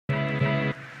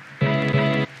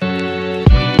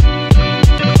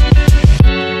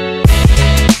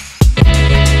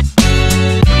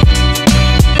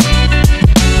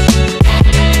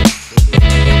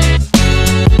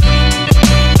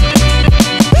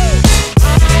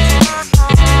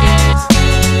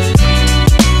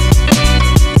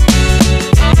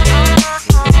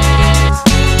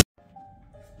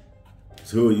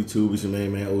To YouTube, it's your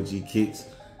main man OG Kicks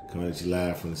coming at you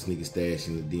live from the sneaker stash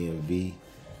in the DMV,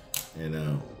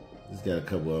 and just got a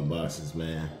couple of unboxings,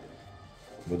 man.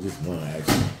 Well, just one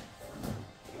actually.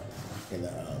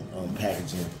 And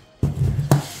packaging.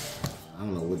 I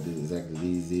don't know what exactly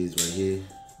these is right here.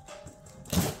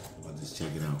 I'll just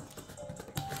check it out.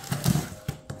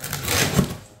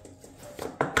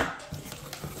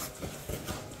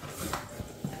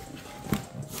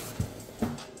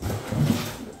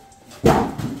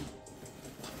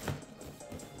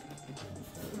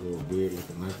 Weird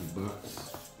looking Nike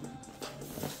box,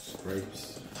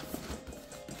 stripes,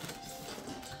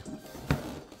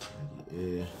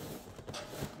 Air.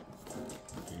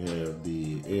 We have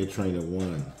the Air Trainer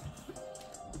 1,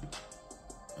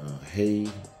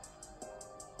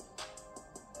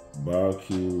 Baroque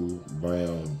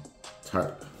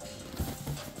Brown-Taupe.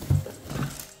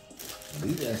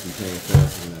 These actually came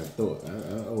faster than I thought. I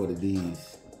ordered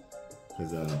these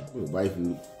because my wife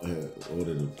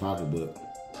ordered a pocketbook.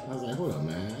 I was like, hold on,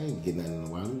 man. I ain't getting nothing in a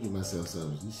while. Let me get myself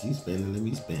something. She's spending, let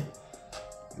me spend.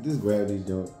 Just grab these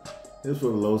junk. This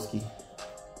for the Lowski.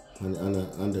 Under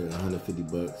 150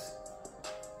 bucks.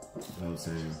 You know what I'm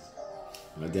saying?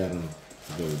 I got them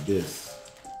to go with this.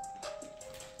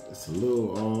 It's a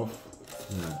little off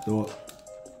than I thought.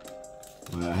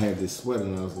 But I had this sweater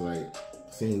and I was like,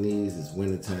 seeing these, it's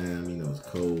wintertime, you know, it's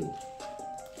cold.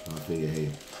 So I figured,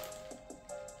 hey,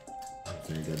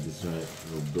 I got this right,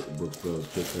 little Brooks Brothers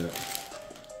picked up.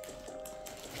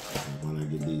 Why not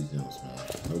get these jumps, man?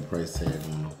 No price tag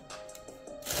on them.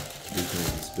 These kinds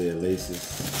of spare laces.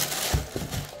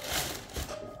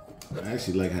 I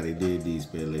actually like how they did these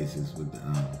spare laces with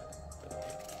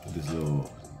this little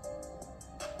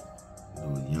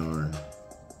yarn,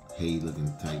 hay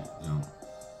looking type jump.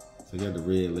 So I got the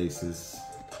red laces.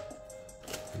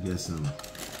 I got some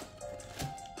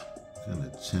kind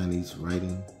of Chinese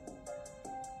writing.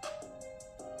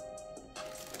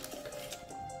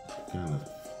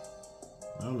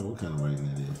 I don't know what kind of writing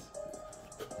that is.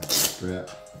 That's a strap.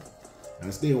 I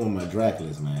still want my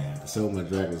Draculas, man. I sold my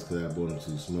Draculas because I bought them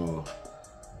too small.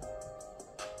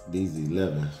 These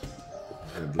 11.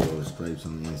 Got the little stripes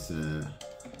on the inside.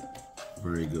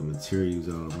 Very good materials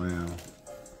all around.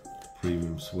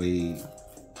 Premium suede.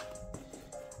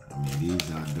 I mean,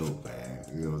 these are dope, man.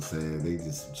 You know what I'm saying? They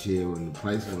just chill and the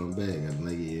price for them back. Got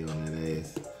Nike on that ass.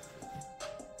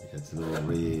 Got the little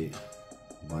red,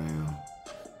 brown,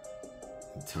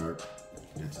 and taupe.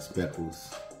 Got your speckles.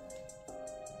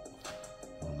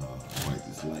 Wipe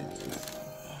this light.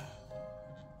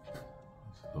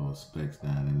 Little specks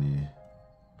down in there.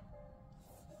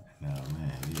 Now,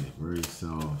 man, yeah, very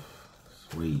soft,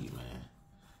 suede, man.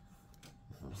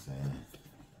 You know what I'm saying?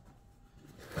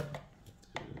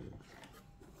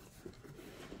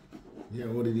 Yeah, I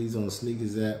ordered these on the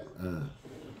Sneakers app.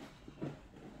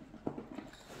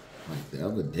 Like the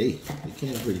other day. They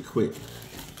came pretty quick.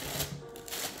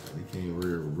 They came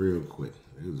real quick.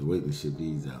 They was waiting to ship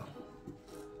these out.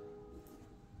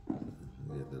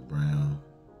 We got the brown,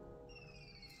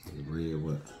 the red,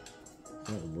 what?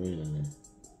 Something red in there.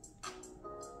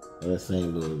 Oh, that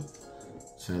same little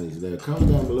Chinese letter. Comment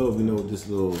down below if you know what this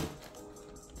little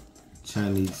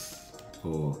Chinese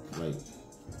or like,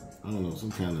 I don't know,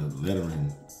 some kind of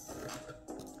lettering.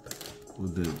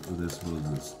 What that's supposed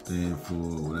to stand for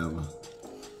or whatever.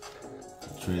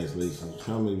 Translation.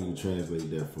 Comment if you can translate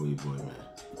that for you, boy, man.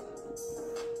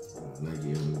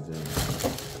 Nike on the job.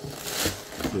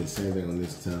 The same thing on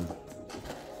this tongue.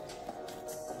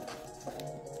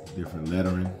 Different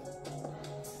lettering.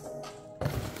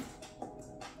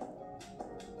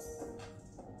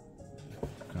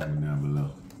 Comment down below.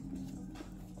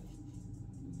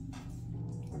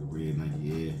 The red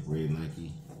Nike Air, red Nike.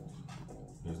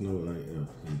 There's no like,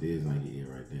 there's Nike Air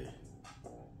right there.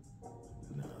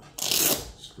 And,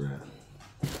 strap.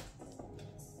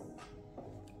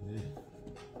 Yeah.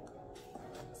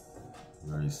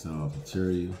 Very soft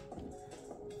material.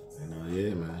 And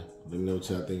yeah, man. Let me know what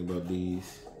y'all think about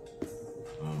these.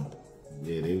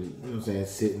 Yeah, they, you know what I'm saying,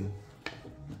 sitting. You know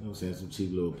what I'm saying, some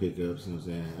cheap little pickups, you know what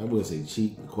I'm saying. I wouldn't say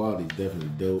cheap. The quality is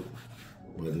definitely dope,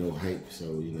 but no hype. So,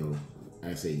 you know,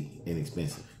 I say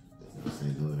inexpensive. You know what I'm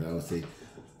saying? I would say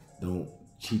don't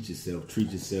cheat yourself,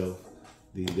 treat yourself.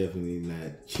 These definitely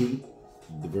not cheap.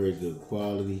 They're very good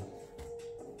quality,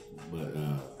 but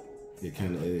they're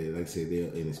kind of, like I said,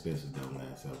 they're inexpensive though,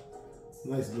 man. So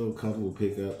nice little comfortable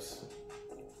pickups.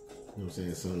 You know what I'm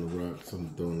saying? Something to rock, something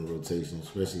to throw in the rotation,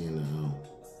 especially in the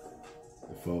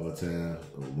fall time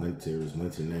or winter. It's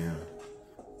winter now.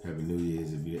 Happy New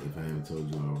Year's if I haven't told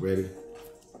you already.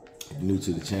 If you're new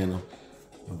to the channel,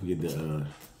 don't forget to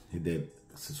hit that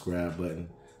subscribe button.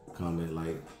 comment,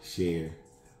 like, share. You know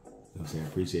what I'm saying?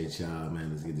 Appreciate y'all,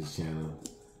 man. Let's get this channel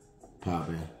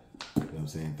popping. You know what I'm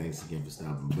saying? Thanks again for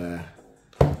stopping by.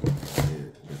 Got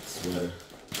the sweater.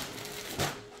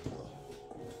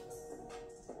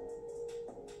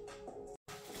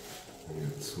 I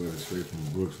got the sweater straight from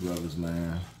Brooks Brothers,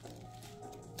 man.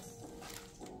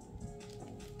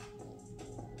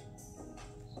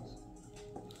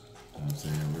 You know what I'm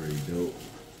saying? Very dope.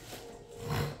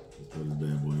 Let's put this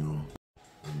bad boy on.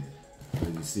 Yeah.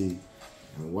 As you see,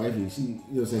 my wifey, she, you know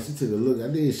what I'm saying, she took a look.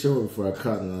 I did show her before I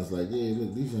cut, and I was like, yeah,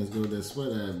 look, these ones go with that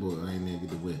sweater, boy. I ain't even get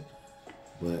the wet.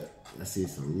 But I see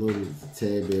it's a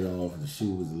tad bit off. The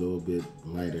shoe was a little bit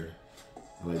lighter.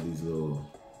 I like these little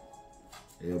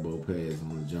elbow pads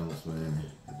on the jumps, man.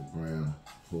 Got the brown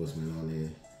horseman on there. You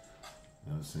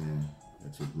know what I'm saying?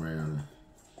 Got your brown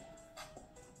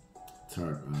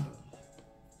tarp, you know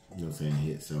what I'm saying,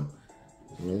 hit. So,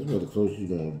 man, it's about the closest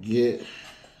you're gonna get.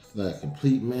 It's not a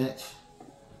complete match,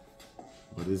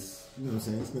 but it's, you know what I'm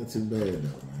saying, it's not too bad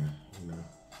though, man. You know,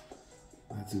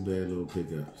 not too bad little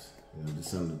pickups. You know,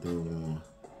 just something to throw on. You know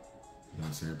what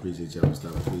I'm saying? I appreciate y'all for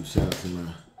stopping through. Shout out to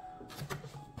my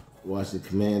Washington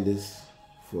Commanders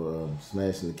for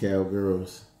smashing the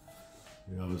Cowgirls.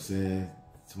 You know what I'm saying?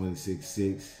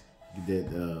 26-6. Get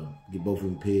both of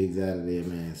them pigs out of there,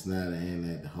 man. Snyder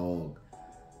and that hog.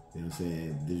 You know what I'm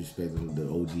saying? Disrespecting the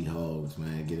OG hogs,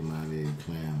 man. Get them out of there and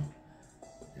clown.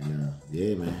 And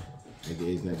yeah, man.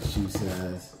 AKA's not the shoe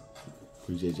size.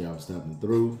 Appreciate y'all for stopping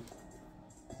through.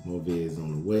 More vids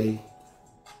on the way. You know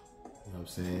what I'm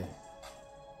saying?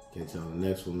 Catch y'all on the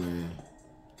next one, man. You know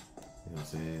what I'm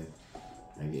saying?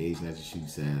 Like your age, not your shoe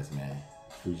size, man.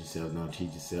 Treat yourself, don't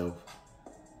cheat yourself.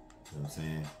 You know what I'm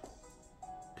saying?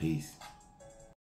 Peace.